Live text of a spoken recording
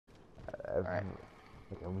Alright.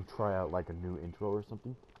 Can we try out like a new intro or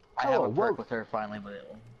something? I have a perk with her finally, but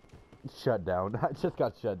it shut down. I just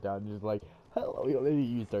got shut down. Just like, hello, maybe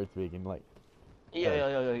you start speaking like.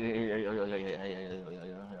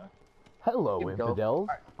 Hello, infidels.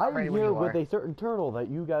 I'm here with a certain turtle that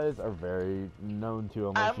you guys are very known to,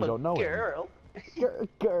 unless you don't know girl. him.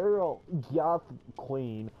 Girl, Yath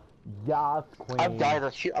Queen, Yath Queen. I'm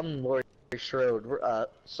guys. I'm Lori Strode. We're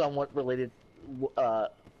somewhat related,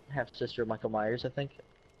 half sister of Michael Myers, I think.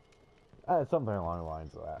 Something along the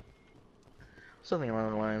lines of that. Something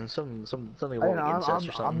along the lines. Something about incest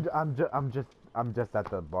or something. I'm just at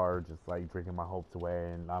the bar, just like drinking my hopes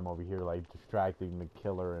away, and I'm over here like distracting the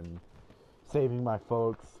killer and saving my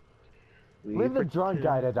folks. Leave the drunk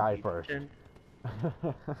guy to die first.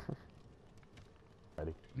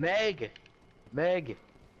 Ready? Meg.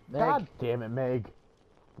 God damn it, Meg.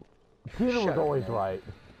 Peter was always right.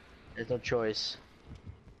 There's no choice.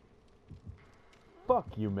 Fuck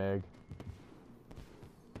you, Meg.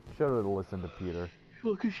 Should've listened to Peter.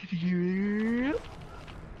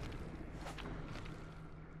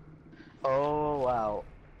 Oh wow.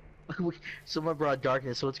 Someone brought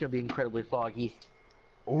darkness, so it's gonna be incredibly foggy.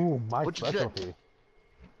 Ooh, my specialty.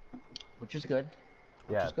 Which is good.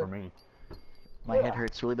 Yeah, for me. My head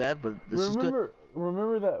hurts really bad, but this is good.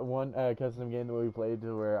 Remember that one custom game that we played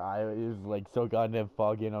to where it was like so goddamn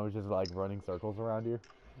foggy and I was just like running circles around you?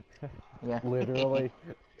 Yeah. Literally.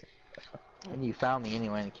 And you found me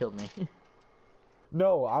anyway and killed me.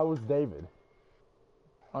 No, I was David.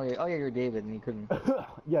 Oh yeah, you're David and you couldn't.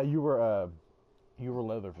 Yeah, you were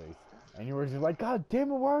Leatherface. And you were just like, God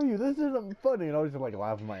damn it, where are you? This isn't funny. And I was just like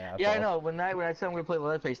laughing my ass off. Yeah, I know. When I said we were playing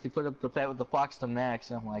Leatherface, they put up the fat with the fox to max,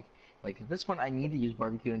 and I'm like at this point I need to use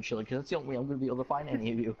barbecue and chili because that's the only way I'm gonna be able to find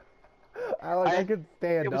any of you. I could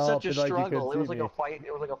stand up. It was such a struggle. Like, it was like a fight.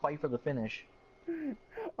 It was like a fight for the finish.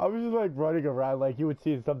 I was just like running around, like you would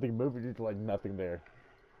see something moving, just like nothing there.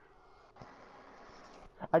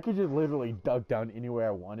 I could just literally duck down anywhere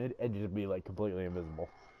I wanted and just be like completely invisible.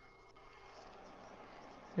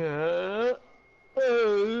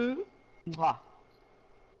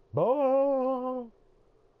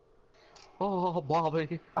 Oh,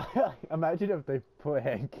 Bobby. Imagine if they put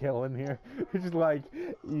Hank Hill in here. It's just like,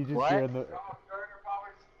 you just what? hear the...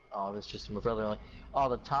 Oh, that's just my brother. Like, oh,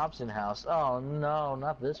 the Thompson house. Oh no,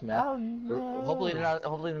 not this map. Oh, no. Hopefully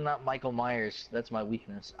they're not Michael Myers. That's my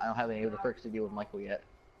weakness. I don't have any of the perks to deal with Michael yet.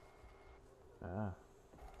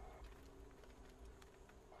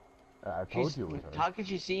 I told you it was her. How could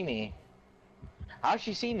she see me? How'd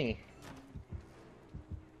she see me?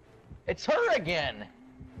 It's her again!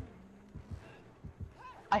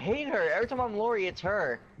 I hate her. Every time I'm Lori, it's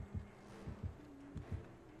her.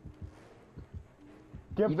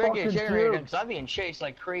 You better get a generator because I'm being chased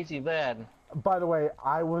like crazy bad. By the way,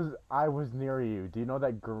 I was near you. Do you know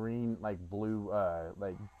that green, like blue,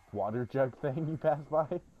 like water jug thing you passed by?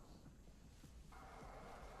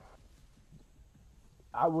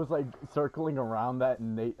 I was like circling around that,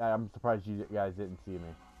 and I'm surprised you guys didn't see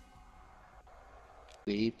me.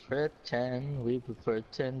 We pretend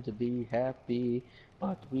to be happy,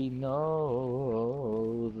 but we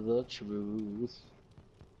know the truth.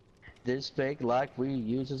 This fake life we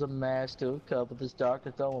use as a mask to cover this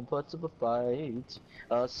darkness no one puts up a fight.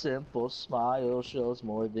 A simple smile shows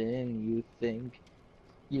more than you think.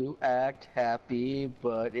 You act happy,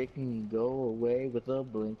 but it can go away with a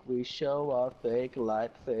blink. We show our fake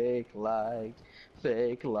light, fake light,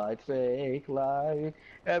 fake light, fake light.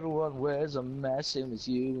 Everyone wears a mask, same as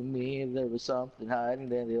you and me. There is something hiding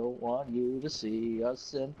that they don't want you to see. A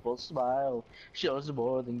simple smile shows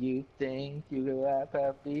more than you think. You act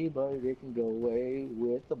happy, but it can go away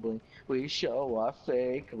with a blink. We show our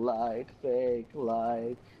fake light, fake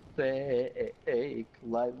light. Fake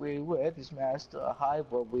light. We wear these masks to hide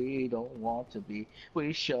what we don't want to be.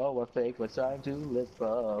 We show our fake life, time to live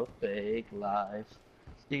a fake life.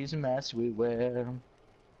 These masks we wear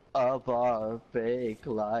of our fake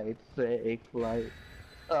light, fake light.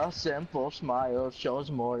 A simple smile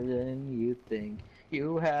shows more than you think.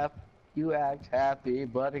 You act happy,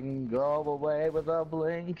 but it can go away with a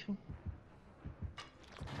blink.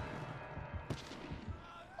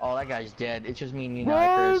 Oh, that guy's dead. It's just me and you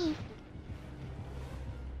now, Chris.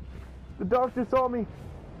 The doctor saw me.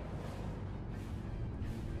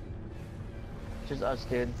 It's just us,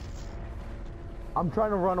 dude. I'm trying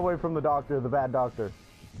to run away from the doctor, the bad doctor.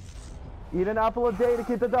 Eat an apple a day to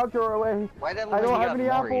keep the doctor away. Why did I don't have any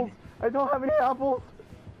apples. I don't have any apples.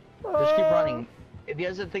 Just keep running. If he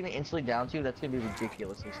has a thing to instantly down to, that's gonna be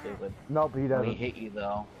ridiculously stupid. Nope, he doesn't. When he hit you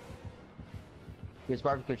though. If it's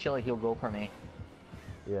barbecue chili, he'll go for me.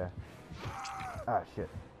 Yeah. Ah, shit.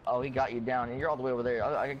 Oh, he got you down, and you're all the way over there.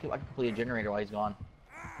 I can complete a generator while he's gone.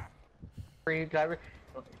 Free driver.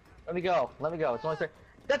 Let me go. Let me go. It's only fair.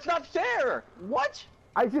 That's not fair. What?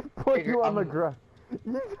 I just put you on the ground.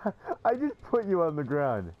 I just put you on the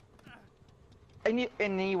ground. And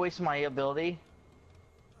then you wasted my ability.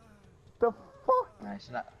 The fuck? Nice.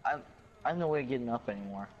 I'm no way of getting up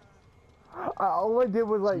anymore. All I did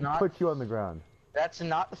was like put you on the ground. That's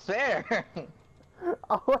not fair.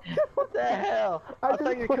 What the hell? I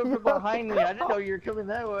thought you were coming from behind me. I didn't know you were coming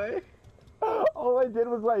that way. All I did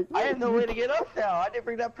was like... I have no way to get up now. I didn't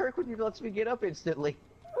bring that perk when you lets me get up instantly.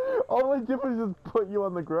 All I did was just put you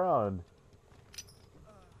on the ground.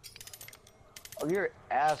 Oh, you're an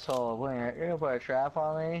asshole. Wait, you're gonna put a trap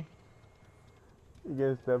on me? You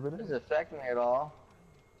gonna step in it? It doesn't affect me at all.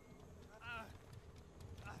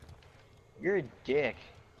 You're a dick.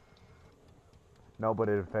 No, but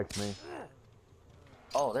it affects me.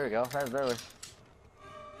 Oh, there we go. That's better.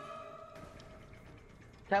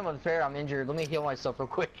 Kind of unfair. I'm injured. Let me heal myself real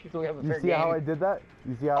quick. So we have a fair game. You see how I did that?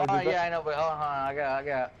 You see how I did that? Yeah, I know, but hold on. I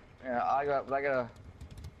gotta.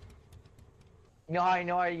 You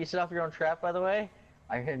know how you set up your own trap, by the way?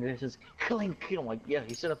 I heard this is clink. I'm like, yeah,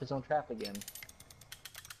 he set up his own trap again.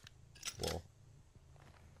 Whoa.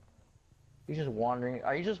 He's just wandering.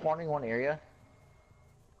 Are you just wandering one area?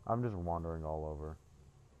 I'm just wandering all over.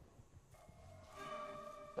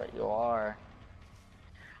 But you are.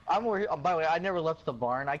 I'm worried. By the way, I never left the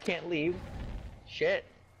barn. I can't leave. Shit.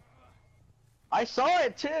 I saw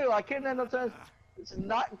it too. I couldn't end up saying it's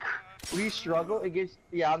not. We struggle against.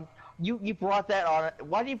 Yeah. You brought that on.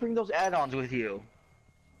 Why do you bring those add-ons with you?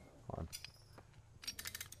 Hold on.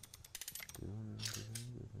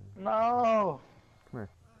 No. Come here.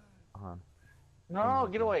 Hold on. No,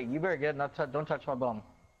 get away. You better get. Don't touch my bum.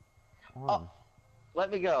 Hold on. Oh, let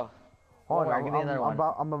me go. Hold on. Give me another one.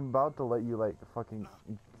 I'm about to let you like fucking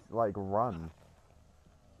like run.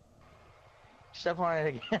 Step on it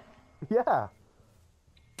again. Yeah.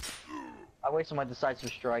 I wasted my decisive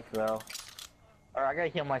strike though. Alright, I gotta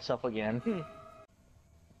heal myself again.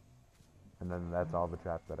 And then that's all the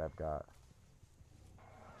traps that I've got.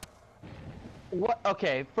 What?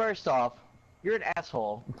 Okay, first off, you're an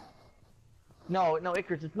asshole. No,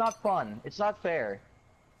 Icarus, it's not fun. It's not fair.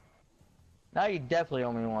 Now you definitely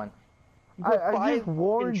owe me one. I just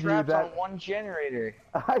warned you that on one generator.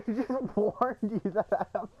 I just warned you that I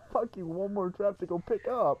have fucking one more trap to go pick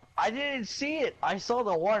up. I didn't see it. I saw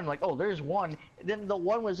the one. Like, oh, there's one. And then the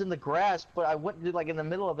one was in the grass, but I went to like in the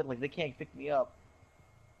middle of it. Like they can't pick me up.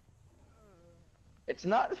 It's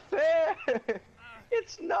not fair.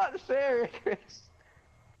 It's not fair, Chris.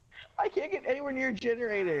 I can't get anywhere near a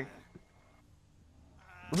generator.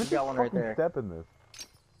 Let me got one right there. Step in this.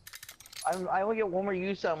 I only get one more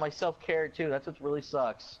use out of my self-care too. That's what really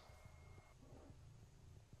sucks.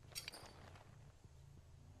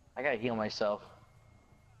 I gotta heal myself.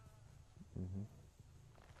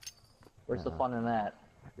 Where's the fun in that?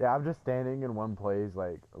 Yeah, I'm just standing in one place,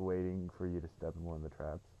 like waiting for you to step in one of the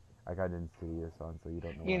traps. I got Insidious on, so you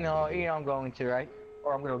don't know. You know I'm going to, right?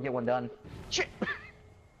 Or I'm gonna get one done. Shit!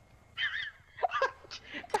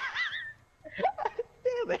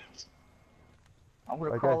 Damn it! I'm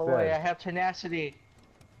gonna crawl away. I have tenacity.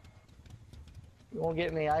 You won't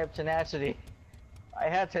get me. I have tenacity. I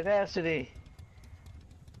have tenacity.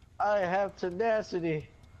 I have tenacity.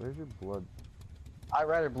 Where's your blood? I'd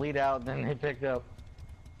rather bleed out than they picked up.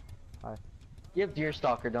 Hi. You have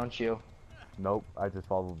Deerstalker, don't you? Nope. I just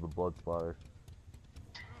followed the blood splatter.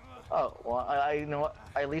 Oh, well, I you know what?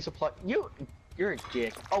 I at least apply. You're a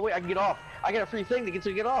dick. Oh wait, I can get off. I got a free thing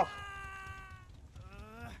to get off.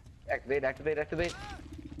 Activate, activate, activate.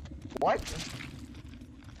 What?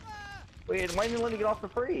 Wait, why didn't you let me get off for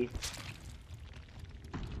free?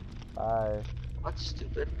 Bye. That's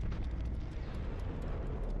stupid.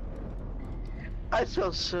 I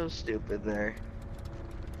felt so stupid there.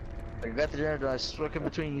 I got the generator, I struck in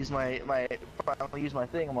between, finally use my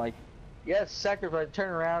thing. I'm like, yes, sacrifice. Turn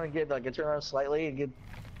around and get I turn around slightly and get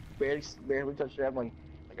barely touch that. I'm like,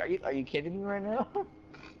 are you kidding me right now?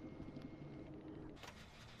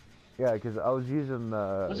 Yeah, because I was using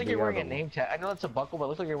the. Looks like you're wearing a name tag. I know that's a buckle, but it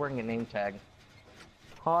looks like you're wearing a name tag.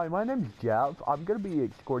 Hi, my name's Jeff. I'm gonna be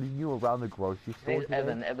escorting you around the grocery store today.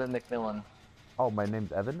 Evan McMillan. Oh, my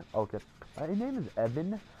name's Evan? Okay. My name is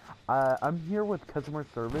Evan. I'm here with customer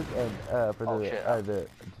service and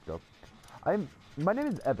my name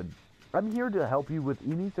is Evan. I'm here to help you with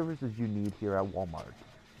any services you need here at Walmart.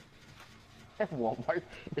 Walmart.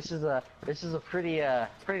 This is a pretty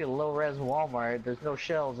low res Walmart. There's no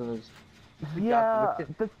shelves and there's. Yeah,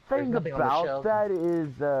 the thing about that is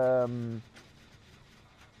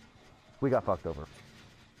we got fucked over.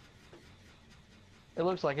 It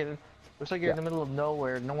looks like it. Looks like you're in the middle of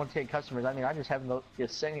nowhere. No one take customers. I mean, I just happen to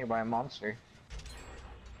get sent here by a monster.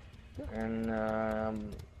 And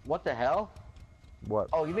what the hell? What?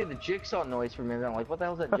 Oh, you made the jigsaw noise for a minute. I'm like, what the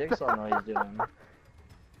hell is that jigsaw noise doing?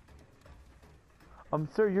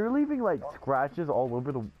 Sir, you're leaving like scratches all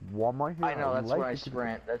over the Walmart here. I know, that's where I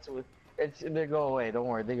sprint. That's what. They go away. Don't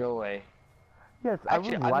worry, they go away. Yes,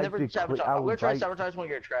 Actually, I would like never to. sabotaged. I'm gonna try to sabotage one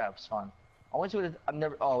of your traps. Fun. I want you to. I've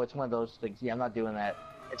never. Oh, it's one of those things. Yeah, I'm not doing that.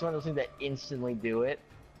 It's one of those things that instantly do it.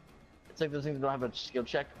 It's like those things that don't have a skill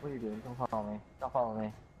check. What are you doing? Don't follow me. Don't follow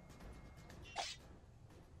me.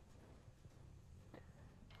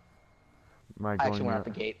 I actually went out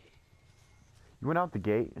the gate. You went out the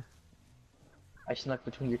gate? I snuck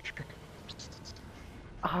between your traps.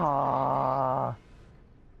 Ah.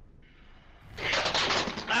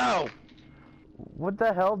 Ow! What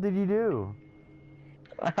the hell did you do?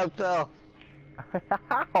 I fell.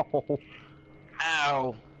 How?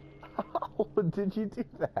 Ow! How did you do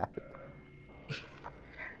that?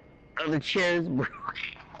 Oh, the chair is broke.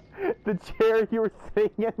 The chair you were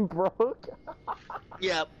sitting in broke?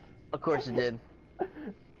 Yep, of course it did.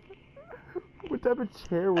 What type of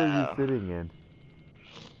chair were you sitting in?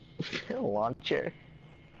 A lawn chair.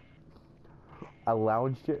 A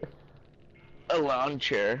lounge chair? A lounge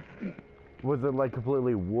chair. Was it like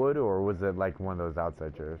completely wood or was it like one of those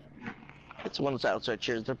outside chairs? It's one of those outside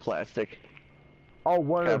chairs, they're plastic. Oh,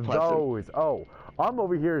 one of those. Oh, I'm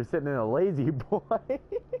over here sitting in a lazy boy.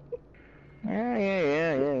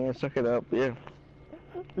 Yeah, suck it up, yeah.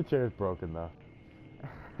 The chair's broken though.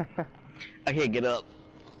 I can't get up.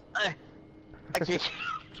 I can't.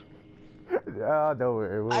 Oh, don't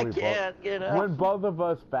worry. I can't get up. When both of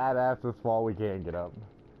us fat asses fall, we can't get up.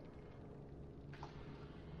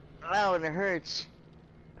 Ow, and it hurts.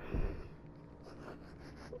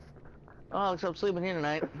 Oh, so I'm sleeping here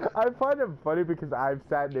tonight. I find it funny because I've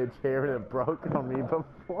sat in a chair and it broke on me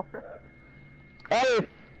before. I've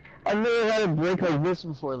never had a break like this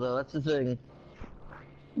before, though. That's the thing.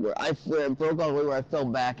 Where it broke all the way where I fell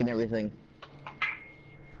back and everything.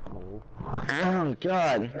 Oh,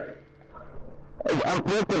 God. I'm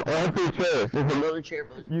broken all three chairs. There's another chair.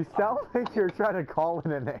 You sound like you're trying to call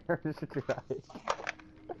in an airstrike.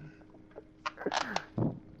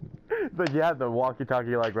 But you have the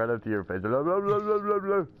walkie-talkie like right up to your face. Blah, blah, blah, blah, blah,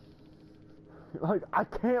 blah. Like, I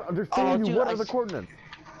can't understand you. Dude, what are the coordinates?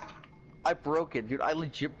 I broke it, dude. I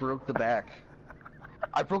legit broke the back.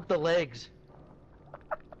 I broke the legs.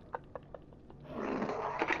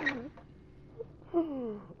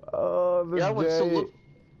 Oh, the yeah, day.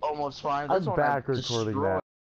 Almost fine. I'm back recording that.